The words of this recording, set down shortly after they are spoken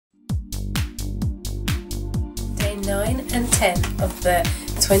9 and 10 of the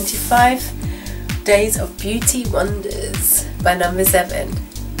 25 Days of Beauty Wonders by No7.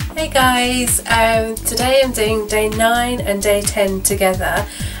 Hey guys, today I'm doing day 9 and day 10 together.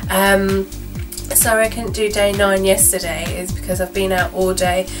 Sorry I couldn't do day 9 yesterday, is because I've been out all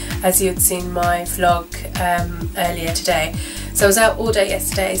day, as you had seen my vlog earlier today. So I was out all day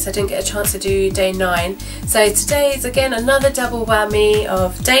yesterday, so I didn't get a chance to do day 9. So today is again another double whammy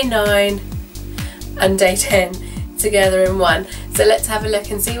of day 9 and day 10 together in one. So let's have a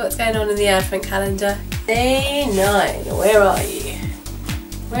look and see what's going on in the Advent calendar. Day 9, where are you?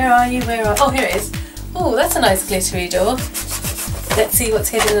 Where are you? Where are you? Oh, here it is. Oh, that's a nice glittery door. Let's see what's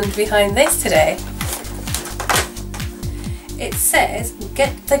hidden behind this today. It says,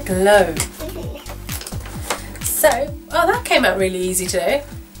 get the glow. So, oh, that came out really easy today.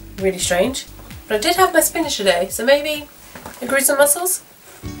 Really strange. But I did have my spinach today, so maybe I grew some muscles?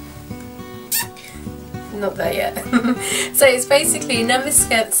 Not there yet. So it's basically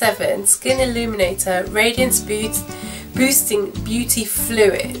No7 Skin Illuminator Radiance Boosting Beauty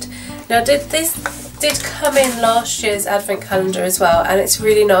Fluid. Now this did come in last year's Advent calendar as well, and it's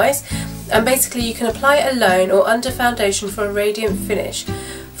really nice. And basically you can apply it alone or under foundation for a radiant finish.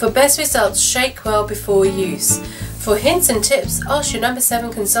 For best results, shake well before use. For hints and tips, ask your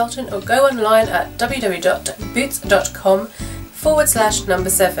No7 consultant or go online at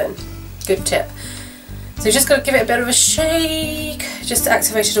www.boots.com/No7. Good tip. So you just got to give it a bit of a shake, just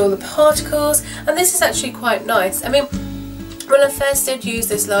activated all the particles, and this is actually quite nice. I mean, when I first did use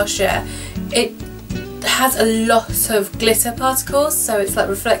this last year, it has a lot of glitter particles, so it's like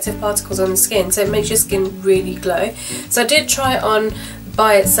reflective particles on the skin, so it makes your skin really glow. So I did try it on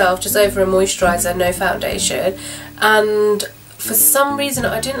by itself, just over a moisturiser, no foundation, and for some reason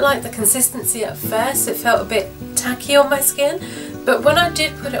I didn't like the consistency at first. It felt a bit tacky on my skin, but when I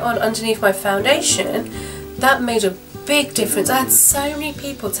did put it on underneath my foundation, that made a big difference. I had so many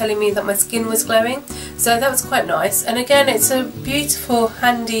people telling me that my skin was glowing, so that was quite nice. And again, it's a beautiful,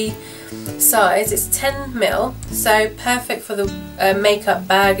 handy size. It's 10ml, so perfect for the makeup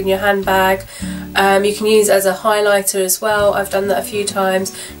bag and your handbag. You can use it as a highlighter as well. I've done that a few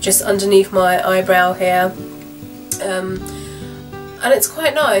times, just underneath my eyebrow here. And it's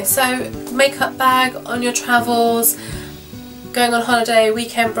quite nice. So makeup bag on your travels, going on holiday,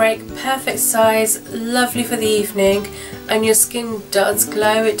 weekend break, perfect size, lovely for the evening, and your skin does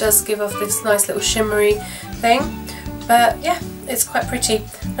glow. It does give off this nice little shimmery thing, but yeah, it's quite pretty,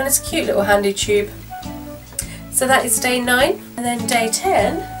 and it's a cute little handy tube. So that is day 9, and then day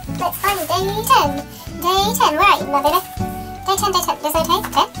 10. Let's find day 10. Day 10, where are you, my baby? Day 10, day 10, there's no 10?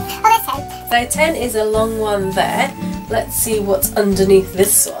 10? Oh, there's 10. So 10 is a long one there. Let's see what's underneath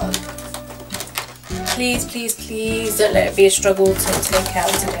this one. Please, please, please don't let it be a struggle to take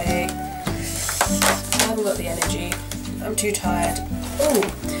out today. I haven't got the energy. I'm too tired. Ooh.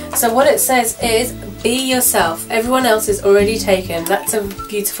 So what it says is, be yourself. Everyone else is already taken. That's a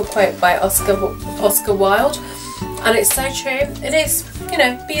beautiful quote by Oscar Wilde. And it's so true. It is, you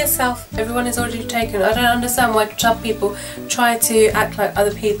know, be yourself. Everyone is already taken. I don't understand why some people try to act like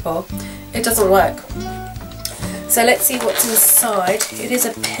other people. It doesn't work. So let's see what's inside. It is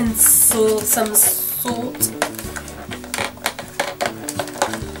a pencil, some sort.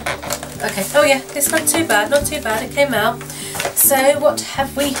 Okay, oh yeah, it's not too bad, not too bad, it came out. So what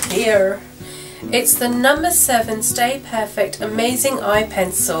have we here? It's the No7 Stay Perfect Amazing Eye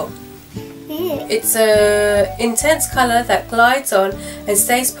Pencil. It's a intense colour that glides on and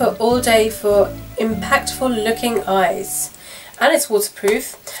stays put all day for impactful looking eyes. And it's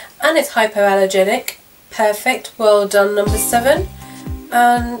waterproof, and it's hypoallergenic. Perfect, well done No7.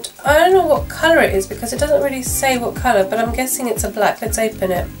 And I don't know what colour it is because it doesn't really say what colour, but I'm guessing it's a black. Let's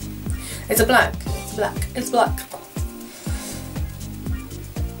open it. It's a black. It's black. It's black.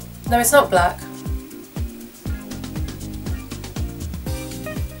 No, it's not black.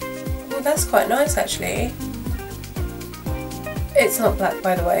 Oh, that's quite nice actually. It's not black,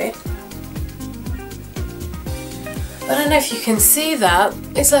 by the way. I don't know if you can see that.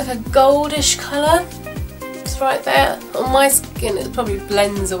 It's like a goldish colour. It's right there. On my skin it probably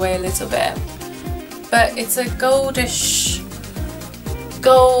blends away a little bit. But it's a goldish,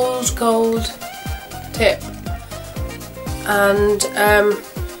 gold tip. And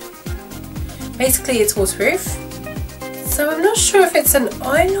basically it's waterproof. So I'm not sure if it's an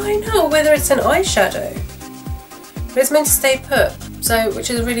eyeliner or whether it's an eyeshadow. But it's meant to stay put, so which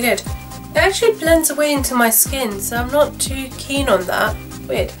is really good. It actually blends away into my skin, so I'm not too keen on that.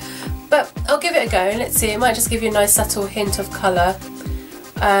 Weird. But I'll give it a go. Let's see, it might just give you a nice subtle hint of colour.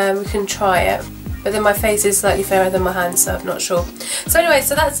 We can try it. But then my face is slightly fairer than my hands, so I'm not sure. So anyway,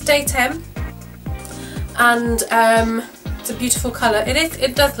 so that's day 10. and it's a beautiful colour.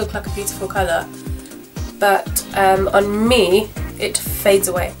 It does look like a beautiful colour, but on me it fades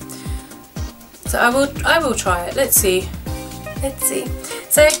away. So I will try it. Let's see.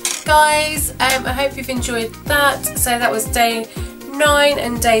 So guys, I hope you've enjoyed that. So that was day 9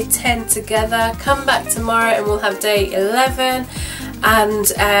 and day 10 together. Come back tomorrow and we'll have day 11,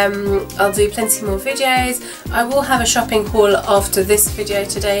 and I'll do plenty more videos. I will have a shopping haul after this video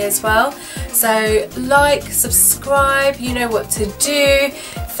today as well. So like, subscribe, you know what to do.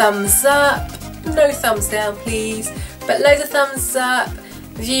 Thumbs up, no thumbs down please, but loads of thumbs up.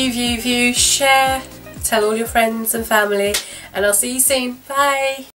 View, share, tell all your friends and family, and I'll see you soon. Bye!